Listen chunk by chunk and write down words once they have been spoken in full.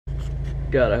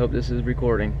God, I hope this is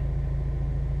recording.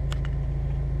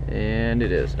 And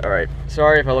it is. Alright,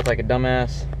 sorry if I look like a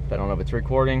dumbass. I don't know if it's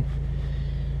recording.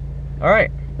 Alright,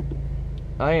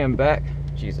 I am back.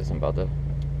 Jesus, I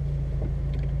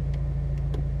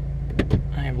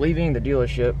am leaving the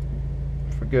dealership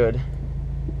for good.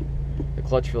 The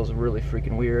clutch feels really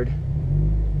freaking weird.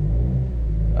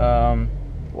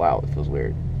 Wow, it feels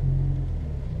weird.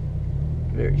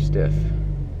 Very stiff.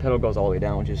 Pedal goes all the way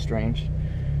down, which is strange.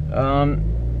 Let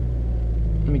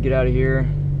me get out of here.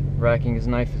 Racking is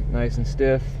nice and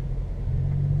stiff.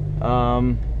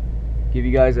 Give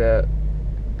you guys a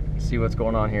see what's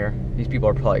going on here. These people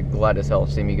are probably glad as hell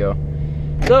to see me go.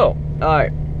 So,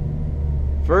 alright.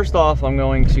 First off, I'm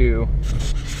going to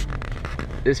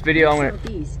this video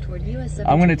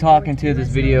I'm gonna talk until this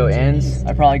video ends.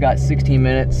 I probably got 16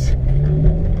 minutes.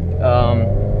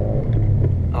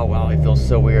 Oh wow, it feels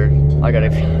so weird. I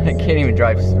can't even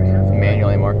drive manual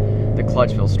anymore. The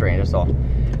clutch feels strange, that's all.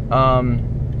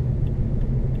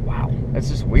 Wow, it's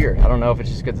just weird. I don't know if it's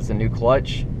just because it's a new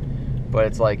clutch, but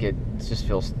it's like it just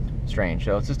feels strange.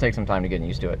 So let's just take some time to get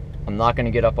used to it. I'm not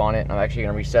gonna get up on it. I'm actually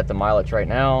gonna reset the mileage right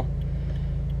now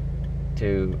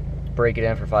to break it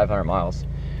in for 500 miles.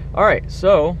 All right,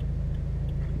 so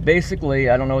basically,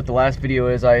 I don't know what the last video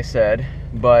is I said,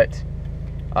 but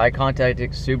I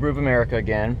contacted Subaru of America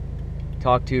again,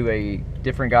 talked to a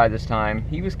different guy this time.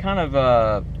 He was kind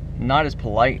of not as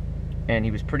polite, and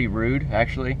he was pretty rude,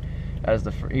 actually.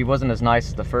 He wasn't as nice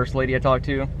as the first lady I talked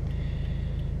to.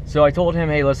 So I told him,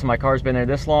 hey, listen, my car's been there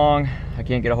this long. I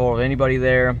can't get a hold of anybody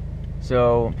there.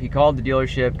 So he called the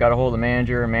dealership, got a hold of the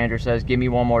manager, and manager says, give me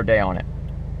one more day on it.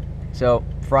 So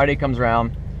Friday comes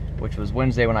around, which was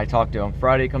Wednesday when I talked to him.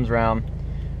 Friday comes around,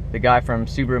 the guy from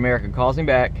Subaru America calls me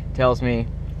back, tells me,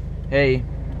 hey,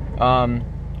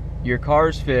 your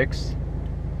car's fixed,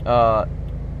 but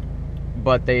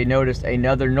they noticed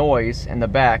another noise in the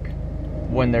back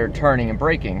when they're turning and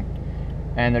braking,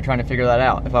 and they're trying to figure that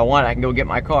out. If I want, I can go get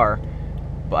my car.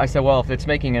 But I said, well, if it's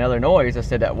making another noise, I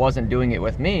said, that wasn't doing it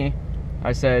with me.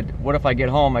 I said, what if I get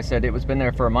home? I said, it was been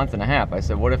there for a month and a half. I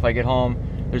said, what if I get home,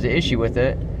 there's an issue with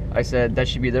it? I said, that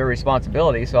should be their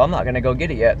responsibility, so I'm not gonna go get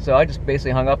it yet. So I just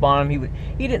basically hung up on him.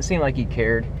 He didn't seem like he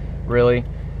cared, really.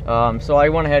 So I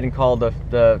went ahead and called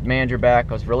the manager back.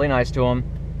 I was really nice to him.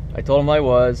 I told him who I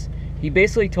was. He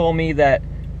basically told me that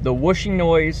the whooshing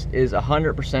noise is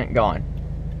 100% gone.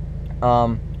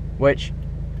 Which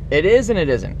it is and it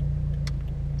isn't.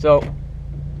 So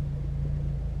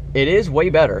it is way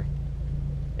better.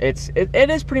 It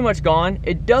is pretty much gone.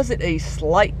 It does it a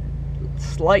slight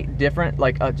different,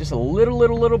 like just a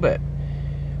little bit.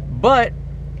 But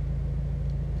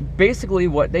basically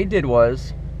what they did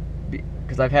was,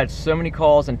 because I've had so many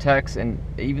calls and texts, and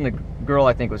even the girl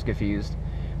I think was confused.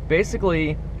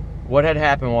 Basically what had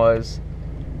happened was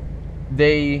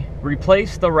they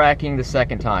replaced the racking the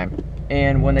second time,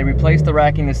 and when they replaced the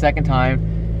racking the second time,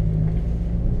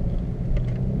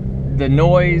 the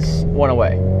noise went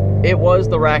away. It was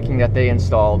the racking that they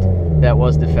installed that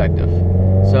was defective.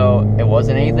 So it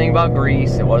wasn't anything about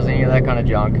grease, it wasn't any of that kind of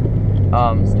junk.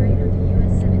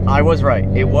 I was right,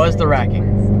 it was the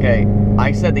racking. Okay,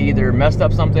 I said they either messed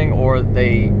up something or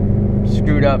they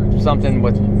screwed up something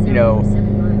with, you know,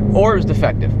 or it was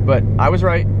defective. But I was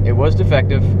right, it was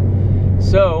defective.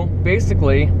 So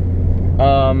basically,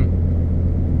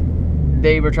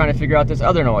 they were trying to figure out this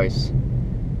other noise.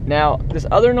 Now, this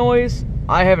other noise,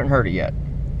 I haven't heard it yet.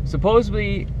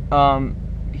 Supposedly,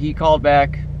 he called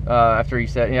back after I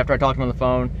talked to him on the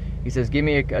phone. He says, give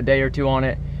me a day or two on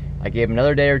it. I gave him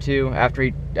another day or two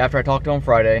after I talked to him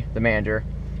Friday, the manager.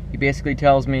 He basically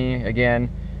tells me again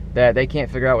that they can't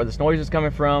figure out where this noise is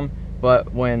coming from,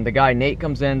 but when the guy Nate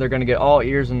comes in, they're going to get all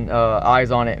ears and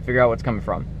eyes on it and figure out what's coming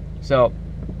from. So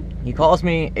he calls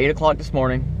me 8 o'clock this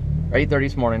morning, or 8:30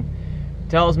 this morning,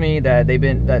 tells me that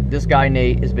this guy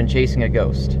Nate has been chasing a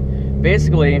ghost.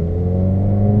 Basically,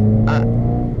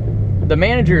 the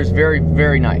manager is very,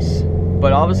 very nice,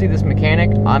 but obviously this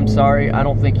mechanic, I'm sorry, I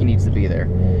don't think he needs to be there.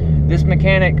 This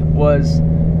mechanic was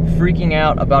freaking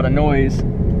out about a noise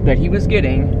that he was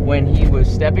getting when he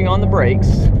was stepping on the brakes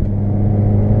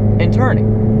and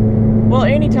turning. Well,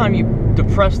 anytime you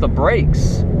depress the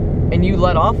brakes and you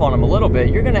let off on them a little bit,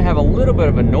 you're gonna have a little bit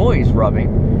of a noise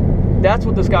rubbing. That's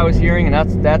what this guy was hearing,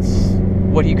 and that's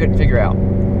what he couldn't figure out.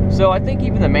 So I think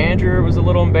even the manager was a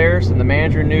little embarrassed, and the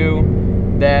manager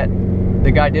knew that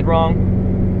the guy did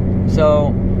wrong.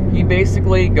 So he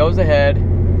basically goes ahead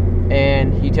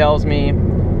and he tells me,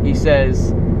 he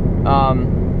says,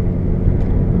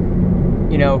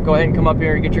 you know, go ahead and come up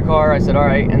here and get your car. I said, all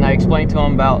right. And I explained to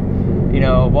him about, you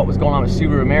know, what was going on with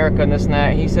Subaru America and this and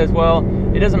that. He says, well,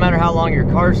 it doesn't matter how long your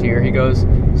car's here. He goes,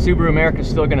 Subaru America's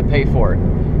still gonna pay for it.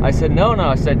 I said, no.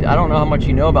 I said, I don't know how much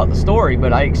you know about the story,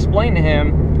 but I explained to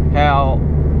him how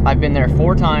I've been there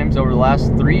 4 times over the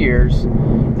last 3 years.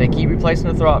 They keep replacing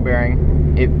the throttle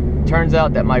bearing. It turns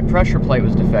out that my pressure plate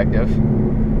was defective.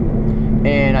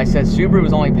 And I said, Subaru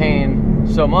was only paying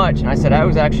so much. And I said, I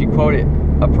was actually quoted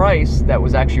a price that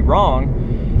was actually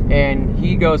wrong. And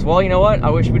he goes, well, you know what? I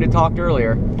wish we'd have talked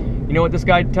earlier. You know what this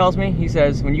guy tells me? He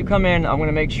says, when you come in, I'm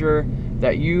gonna make sure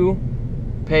that you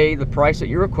pay the price that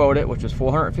you were quoted, which was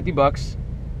 $450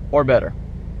 or better.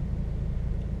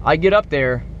 I get up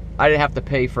there, I didn't have to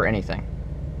pay for anything.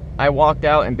 I walked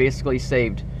out and basically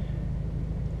saved.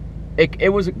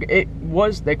 It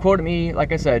was, they quoted me,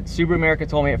 like I said, Subaru America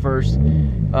told me at first,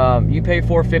 you pay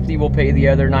 $450, we'll pay the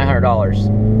other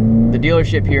 $900. The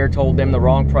dealership here told them the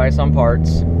wrong price on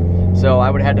parts, so I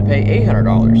would have had to pay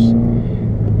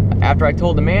 $800. After I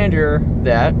told the manager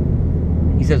that,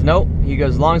 he says, nope. He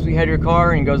goes, as long as we had your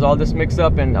car, and he goes, all this mixed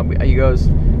up, and he goes,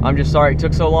 I'm just sorry it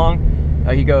took so long.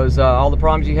 He goes, all the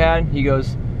problems you had, he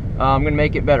goes, I'm gonna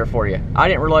make it better for you. I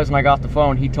didn't realize when I got off the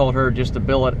phone, he told her just to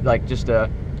bill it, like just to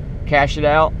cash it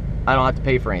out. I don't have to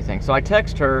pay for anything. So I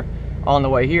text her on the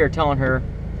way here telling her,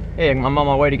 hey, I'm on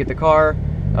my way to get the car.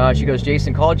 She goes,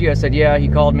 Jason called you? I said, yeah, he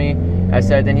called me. I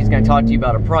said, then he's gonna talk to you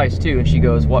about a price too. And she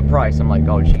goes, what price? I'm like,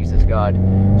 oh, Jesus, God.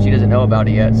 She doesn't know about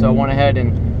it yet. So I went ahead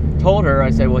and told her,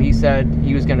 I said, well, he said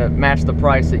he was gonna match the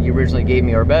price that you originally gave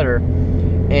me or better.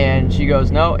 And she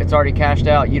goes, no, it's already cashed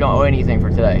out. You don't owe anything for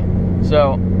today.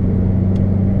 So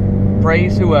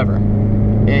praise whoever.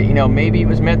 You know, maybe it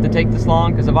was meant to take this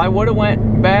long, because if I would have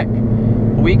went back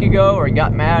a week ago or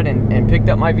got mad and picked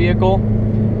up my vehicle,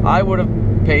 I would have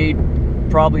paid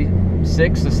probably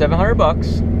 $600 to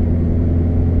 $700,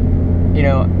 you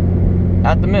know,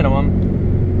 at the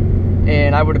minimum,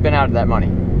 and I would have been out of that money.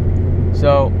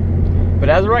 So, but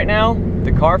as of right now,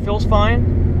 the car feels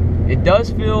fine. It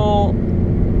does feel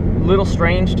a little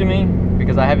strange to me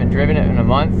because I haven't driven it in a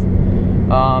month.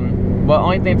 But the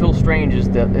only thing that feels strange is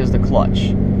the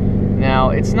clutch. Now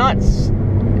it's not.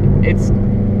 It's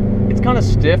kind of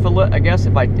stiff a little. I guess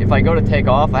if I go to take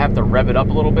off, I have to rev it up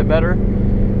a little bit better,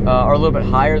 or a little bit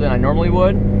higher than I normally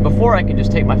would. Before I could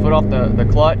just take my foot off the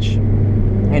clutch,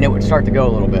 and it would start to go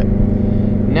a little bit.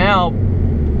 Now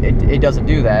it doesn't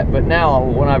do that. But now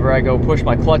whenever I go push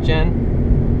my clutch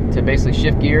in to basically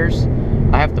shift gears,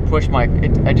 I have to push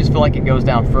I just feel like it goes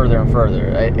down further and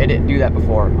further. I didn't do that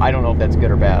before. I don't know if that's good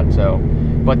or bad. So,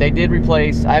 but they did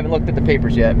replace, I haven't looked at the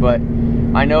papers yet, but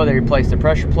I know they replaced the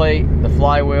pressure plate, the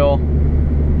flywheel,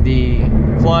 the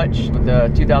clutch with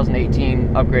the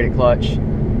 2018 upgraded clutch,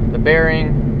 the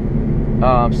bearing,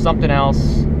 something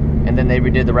else, and then they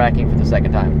redid the racking for the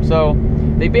second time. So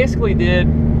they basically did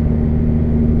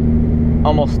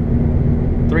almost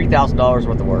 $3,000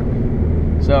 worth of work.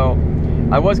 So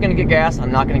I was going to get gas.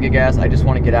 I'm not going to get gas. I just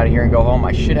want to get out of here and go home.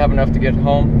 I should have enough to get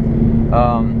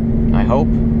home, I hope,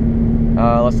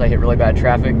 unless I hit really bad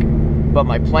traffic. But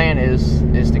my plan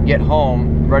is to get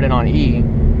home, run it on E,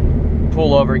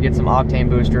 pull over, get some octane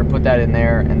booster, put that in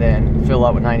there, and then fill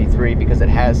up with 93 because it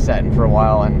has sat in for a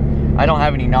while. And I don't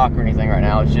have any knock or anything right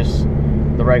now. It's just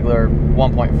the regular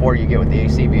 1.4 you get with the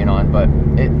AC being on. But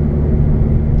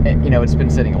you know, it's been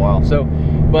sitting a while. So,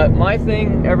 but my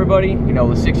thing, everybody, you know,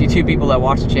 the 62 people that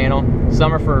watch the channel,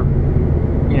 some are for,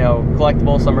 you know,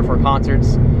 collectibles, some are for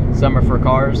concerts, some are for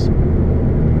cars.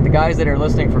 The guys that are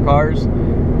listening for cars,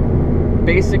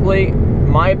 basically,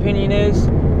 my opinion is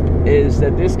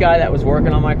that this guy that was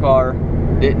working on my car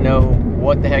didn't know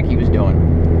what the heck he was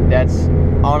doing. That's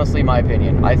honestly my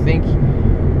opinion. I think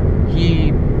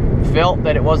he felt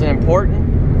that it wasn't important.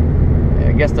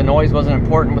 I guess the noise wasn't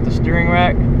important with the steering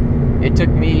rack. It took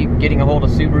me getting a hold of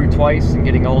Subaru twice and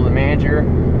getting a hold of the manager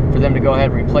for them to go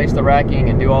ahead and replace the racking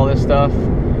and do all this stuff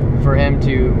for him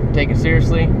to take it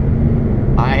seriously.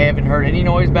 I haven't heard any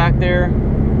noise back there.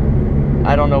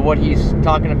 I don't know what he's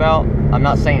talking about. I'm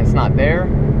not saying it's not there,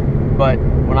 but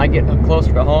when I get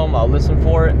closer to home, I'll listen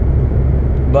for it.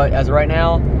 But as of right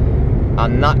now,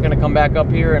 I'm not going to come back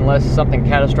up here unless something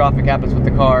catastrophic happens with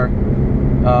the car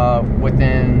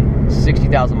within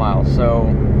 60,000 miles. So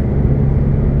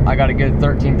I got a good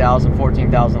 13,000,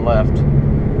 14,000 left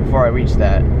before I reach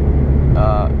that.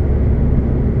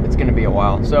 It's going to be a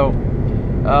while. So,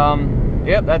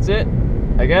 yep, that's it,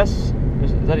 I guess.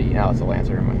 Is that a, no, it's a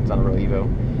Lancer. It's not a real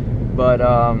Evo. But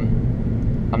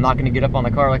I'm not going to get up on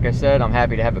the car, like I said. I'm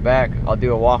happy to have it back. I'll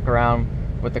do a walk around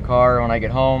with the car when I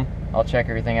get home. I'll check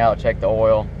everything out, check the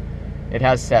oil. It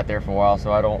has sat there for a while,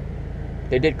 so I don't...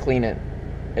 They did clean it.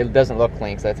 It doesn't look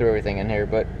clean because I threw everything in here,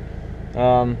 but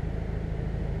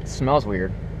it smells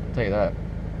weird, I'll tell you that.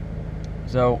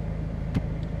 So,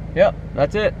 yep,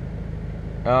 that's it.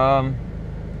 I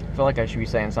feel like I should be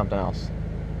saying something else.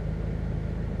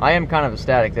 I am kind of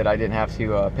ecstatic that I didn't have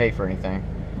to pay for anything.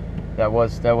 That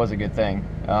was a good thing.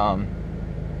 My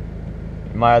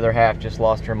other half just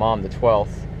lost her mom the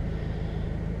 12th.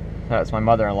 That's my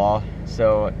mother-in-law.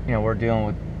 So, you know, we're dealing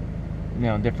with, you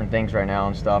know, different things right now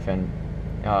and stuff, and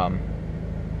I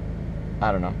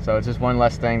don't know. So it's just one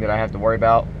less thing that I have to worry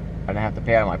about. I don't have to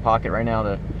pay out of my pocket right now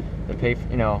to pay,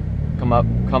 you know, come up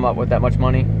with that much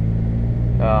money.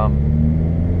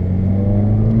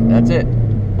 That's it.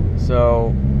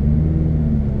 So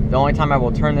the only time I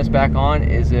will turn this back on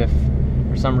is if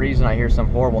for some reason I hear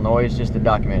some horrible noise, just to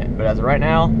document it. But as of right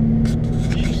now,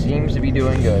 she seems to be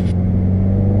doing good.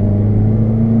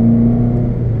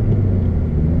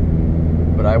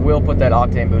 But I will put that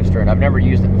octane booster in. I've never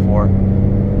used it before.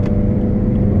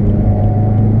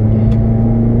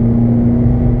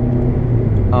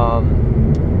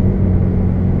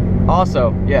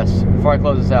 Also, yes, before I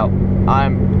close this out,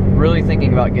 I'm really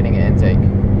thinking about getting an intake.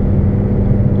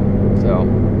 So,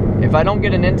 if I don't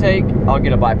get an intake, I'll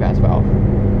get a bypass valve.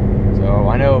 So,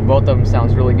 I know both of them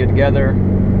sounds really good together.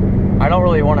 I don't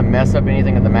really want to mess up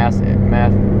anything at the mass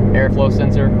airflow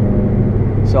sensor.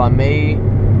 So, I may,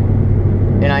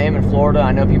 and I am in Florida,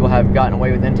 I know people have gotten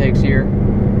away with intakes here,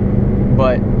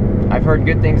 but I've heard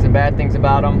good things and bad things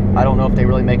about them. I don't know if they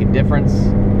really make a difference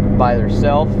by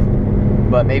themselves,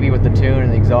 but maybe with the tune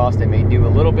and the exhaust they may do a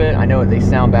little bit. I know they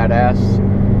sound badass.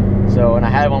 So, and I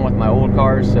had one with my old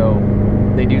cars, so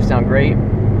they do sound great.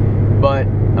 But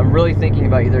I'm really thinking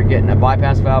about either getting a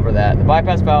bypass valve or that. The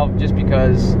bypass valve, just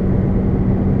because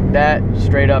that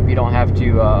straight up you don't have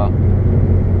to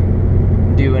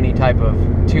do any type of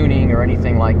tuning or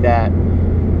anything like that.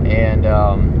 And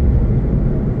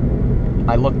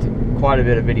I looked quite a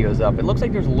bit of videos up. It looks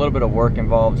like there's a little bit of work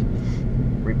involved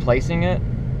replacing it.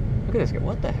 Look at this guy.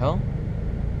 What the hell?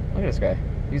 Look at this guy.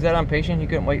 He's that impatient he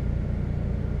couldn't wait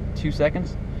 2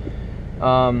 seconds.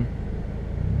 I'm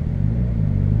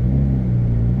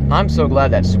so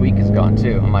glad that squeak is gone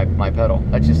too on my pedal.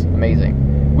 That's just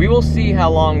amazing. We will see how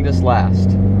long this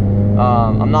lasts.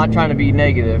 I'm not trying to be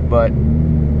negative, but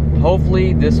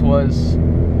hopefully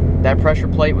that pressure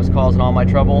plate was causing all my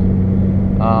trouble.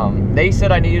 They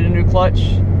said I needed a new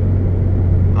clutch.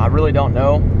 I really don't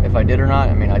know if I did or not.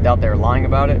 I mean, I doubt they were lying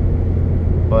about it,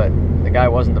 but the guy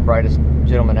wasn't the brightest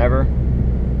gentleman ever.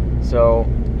 So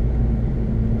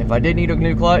if I did need a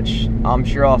new clutch, I'm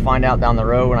sure I'll find out down the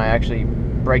road when I actually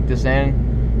break this in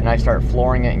and I start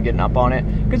flooring it and getting up on it.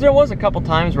 Because there was a couple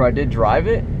times where I did drive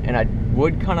it and I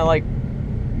would kind of like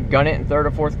gun it in 3rd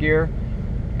or 4th gear,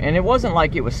 and it wasn't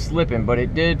like it was slipping, but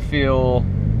it did feel,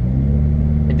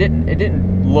 it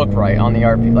didn't look right on the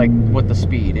RP, like with the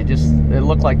speed. It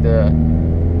looked like the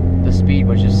speed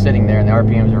was just sitting there and the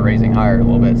RPMs were raising higher a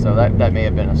little bit, so that may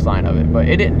have been a sign of it. But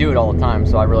it didn't do it all the time,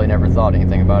 so I really never thought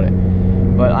anything about it.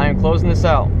 But I am closing this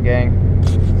out, gang.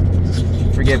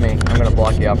 Forgive me, I'm gonna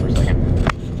block you out for a second.